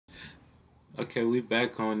Okay, we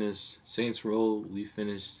back on this Saints roll. We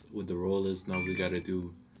finished with the rollers. Now we gotta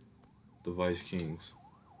do the Vice Kings.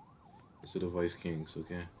 Let's do the Vice Kings,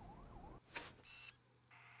 okay?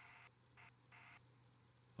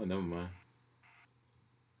 Oh, never mind.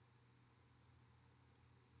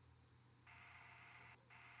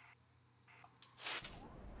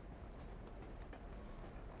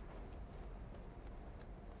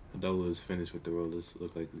 I thought we was finished with the rollers.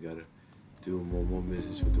 Look like we gotta do more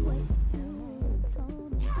missions with the roller.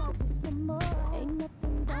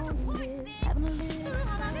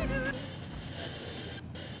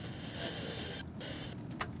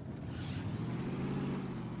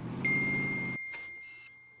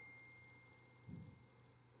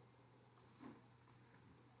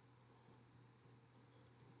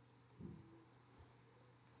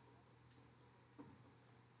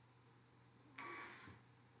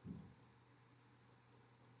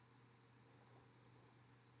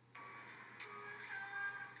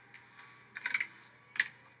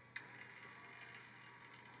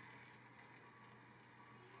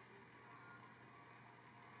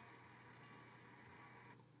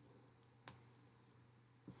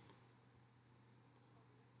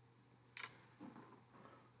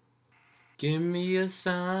 Give me a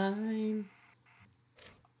sign.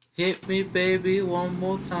 Hit me, baby, one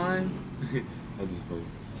more time. I just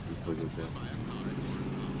fucking, just fucking with that.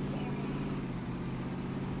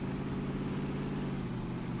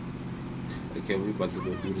 Okay, we about to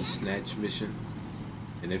go do the snatch mission.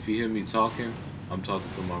 And if you hear me talking, I'm talking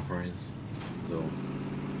to my friends. So,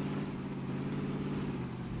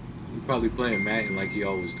 you probably playing Madden like you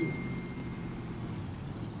always do.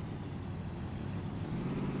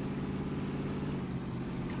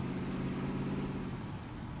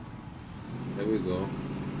 There we go.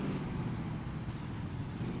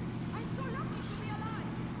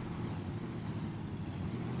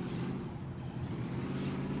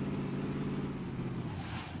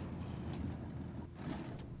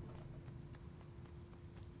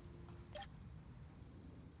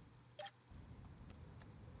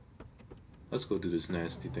 Let's go do this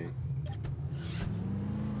nasty thing.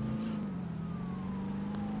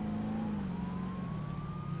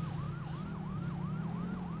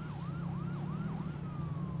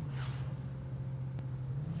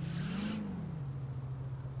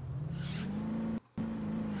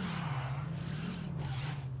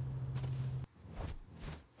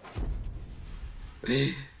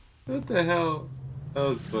 What the hell? That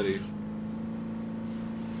was funny.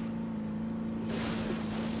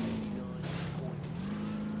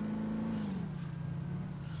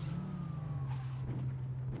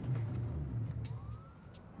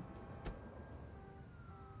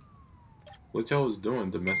 What y'all was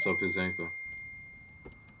doing to mess up his ankle?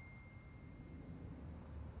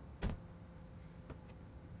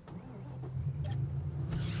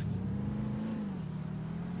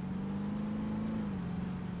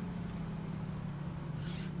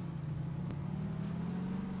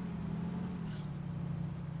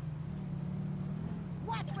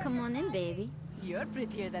 Come on in, baby. You're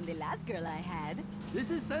prettier than the last girl I had. This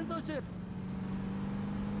is censorship.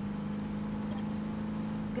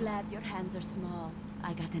 Glad your hands are small.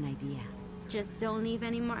 I got an idea. Just don't leave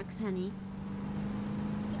any marks, honey.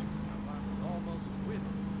 Almost with.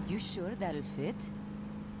 You sure that'll fit?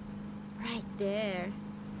 Right there.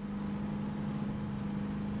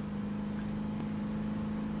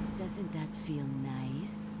 Doesn't that feel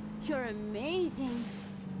nice? You're amazing.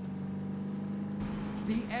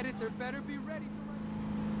 The editor better be ready for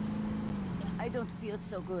my... I don't feel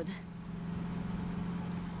so good.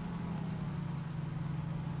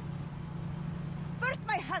 First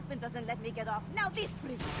my husband doesn't let me get off, now this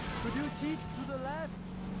prick! Could you cheat to the left?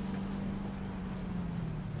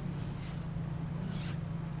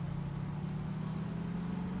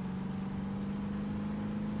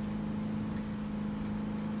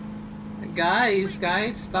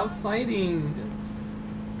 Guys, stop fighting.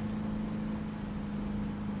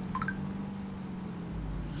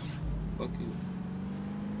 Fuck you.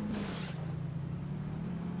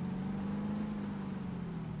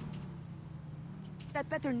 That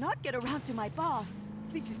better not get around to my boss.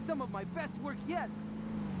 This is some of my best work yet.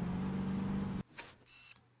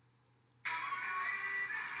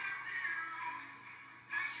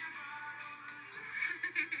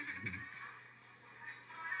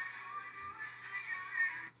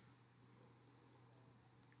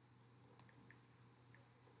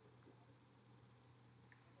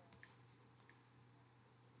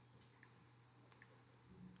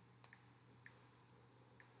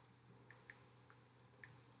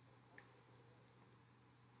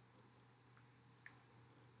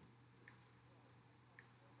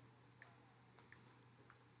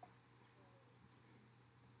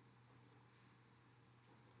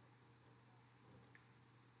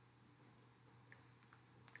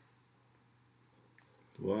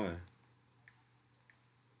 Why?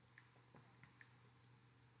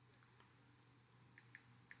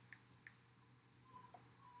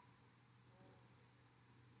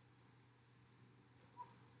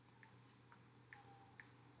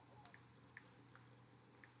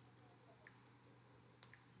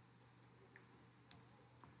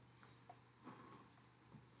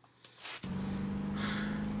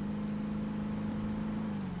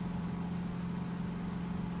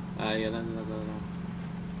 Yeah, no.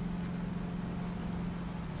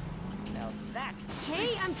 Now that's...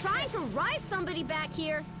 Hey, I'm trying to rise somebody back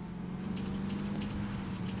here.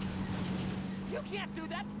 You can't do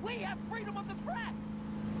that! We have freedom of the press!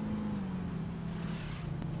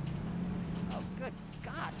 Oh, good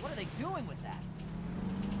God, what are they doing with that?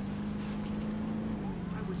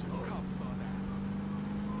 I wish a cop saw that.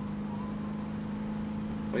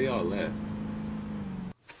 Where y'all at?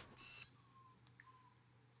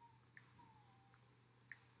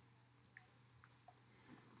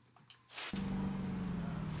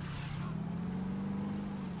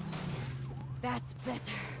 That's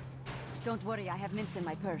better. Don't worry, I have mints in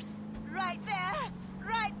my purse. Right there!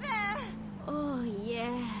 Right there! Oh,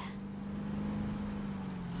 yeah.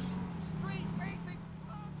 Street racing.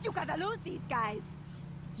 You gotta lose these guys!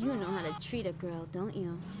 You know how to treat a girl, don't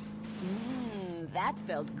you? That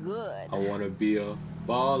felt good. I wanna be a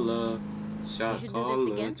baller. We Shot should do caller.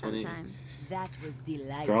 this again 20. sometime. That was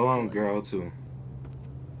delightful. Girl on girl too.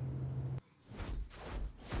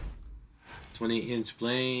 20-inch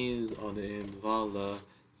planes on the Invala.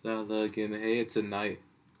 Getting ahead tonight.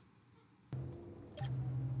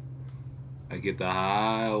 I get the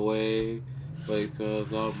highway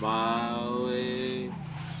because on my way.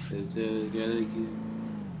 It's just gotta get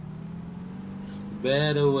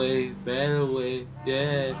better way,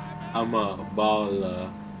 yeah. I'm a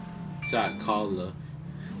baller, shot caller.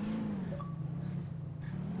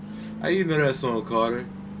 How you know that song, Carter?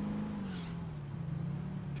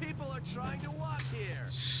 People are trying to walk here.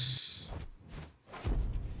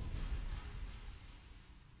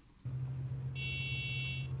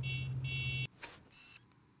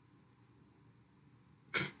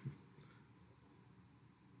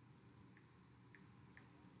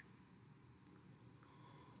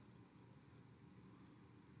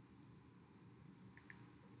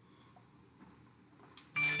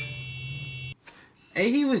 Hey,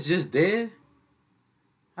 he was just dead.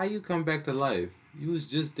 How you come back to life? You was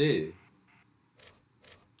just dead.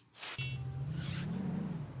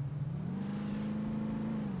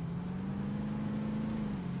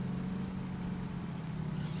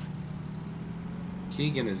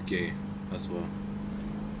 Keegan is gay. That's why.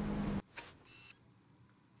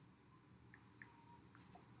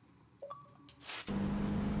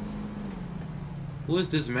 Who is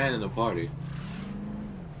this man in the party?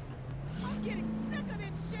 I'm getting sick of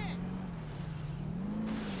this shit!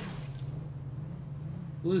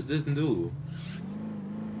 Who is this dude?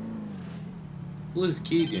 Who is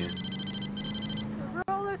Keegan? The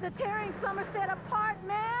rollers are tearing Somerset apart,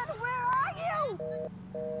 man! Where are you?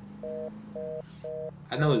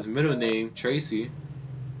 I know his middle name, Tracy.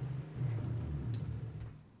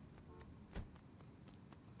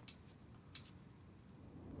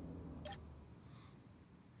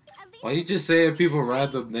 Why you just saying people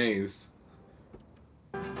random names?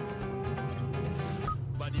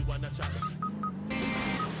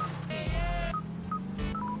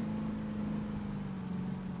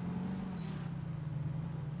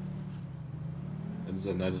 And there's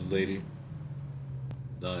another lady.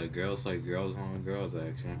 The girls like girls on girls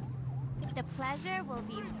action. The pleasure will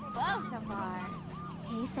be both of ours.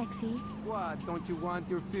 Hey, sexy. What, don't you want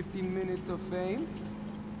your 15 minutes of fame?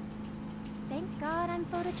 Thank God I'm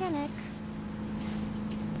photogenic.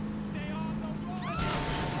 Stay on the road!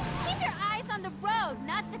 Keep your eyes on the road,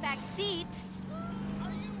 not the back seat.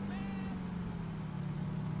 Are you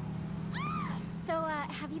mad? So,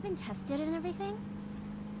 have you been tested and everything?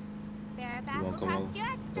 Bareback You will won't come cost over? you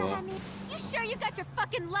extra, What? honey. You sure you got your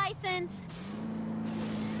fucking license?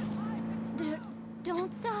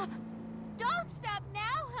 Don't stop. Don't stop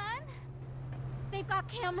now, hun. They've got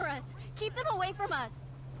cameras. Keep them away from us.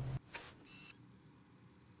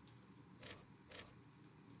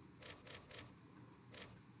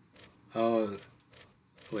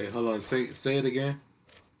 Wait, hold on. Say it again.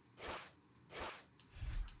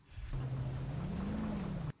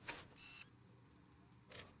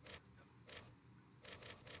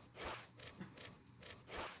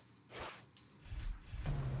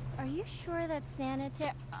 Are you sure that's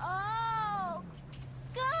sanitary? Oh,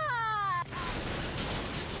 God!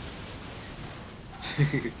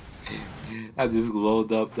 I just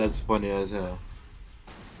glowed up. That's funny as hell.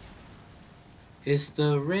 It's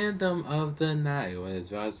the rhythm of the night when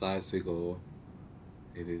it's outside to go.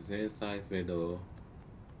 It is inside fiddle.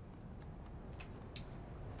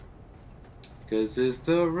 Cause it's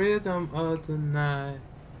the rhythm of the night.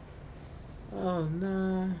 Oh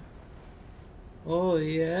no. Oh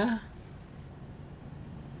yeah.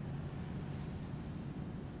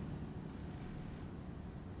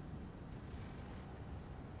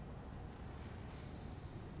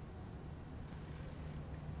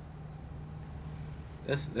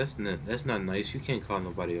 That's not nice. You can't call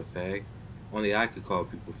nobody a fag. Only I could call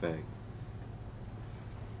people fag.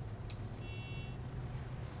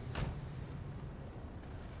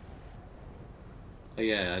 Oh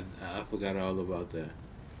yeah, I forgot all about that.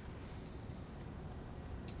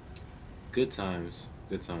 Good times.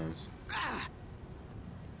 Good times.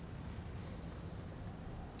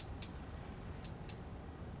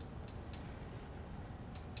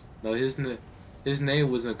 No, his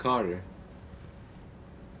name wasn't Carter.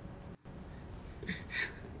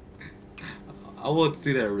 I want to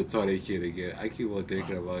see that retarded kid again. I keep on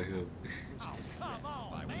thinking about him.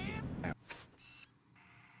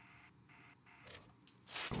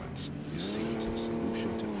 Is seen as the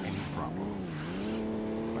solution to any problem.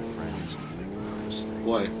 My friends, make no mistake.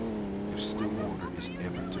 What? If Stillwater is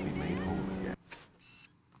ever to be made whole again.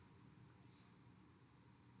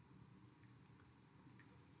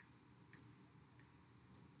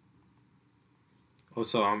 Oh,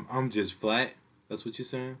 so I'm just flat? That's what you're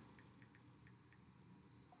saying?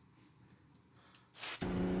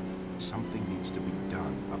 Something needs to be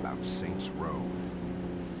done about Saints Row.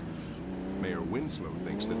 Mayor Winslow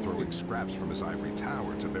thinks that throwing scraps from his ivory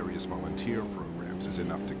tower to various volunteer programs is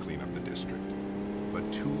enough to clean up the district.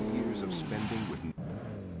 But 2 years of spending with...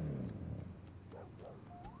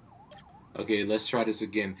 Okay, let's try this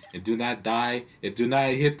again. And do not die. And do not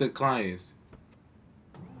hit the clients.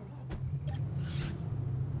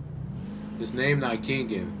 His name not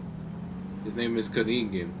Kingen. His name is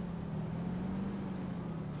Kaningen.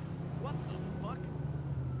 What the fuck?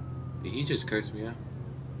 Did he just curse me out?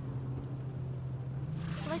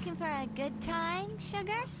 Looking for a good time,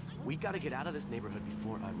 sugar? We gotta get out of this neighborhood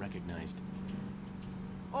before I'm recognized.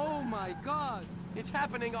 Oh my god! It's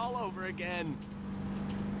happening all over again.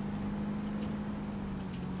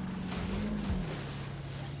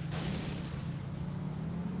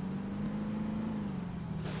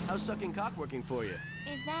 How's sucking cock working for you?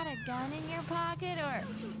 Is that a gun in your pocket, or...?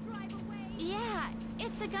 Yeah,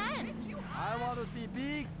 it's a gun. I want to see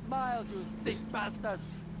big smiles, you sick bastards!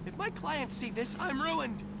 If my clients see this, I'm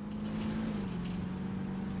ruined.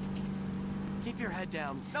 Keep your head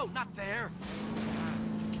down. No, not there.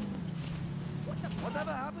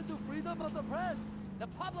 Whatever happened to freedom of the press? The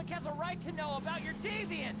public has a right to know about your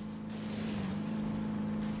deviance!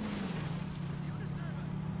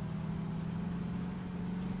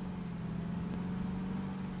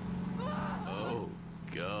 Oh,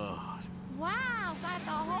 God. Wow, got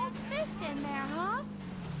the whole fist in there, huh?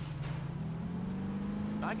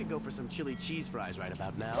 I could go for some chili cheese fries right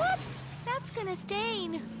about now. Whoops! That's gonna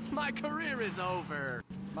stain. My career is over.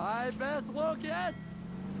 My best work yet!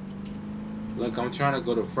 Look, I'm trying to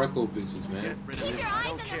go to freckle bitches, Get man. rid of Keep this. your I eyes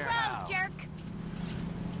don't on the care road, how. jerk.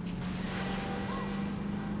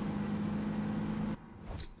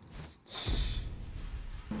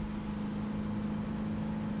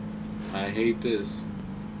 I hate this.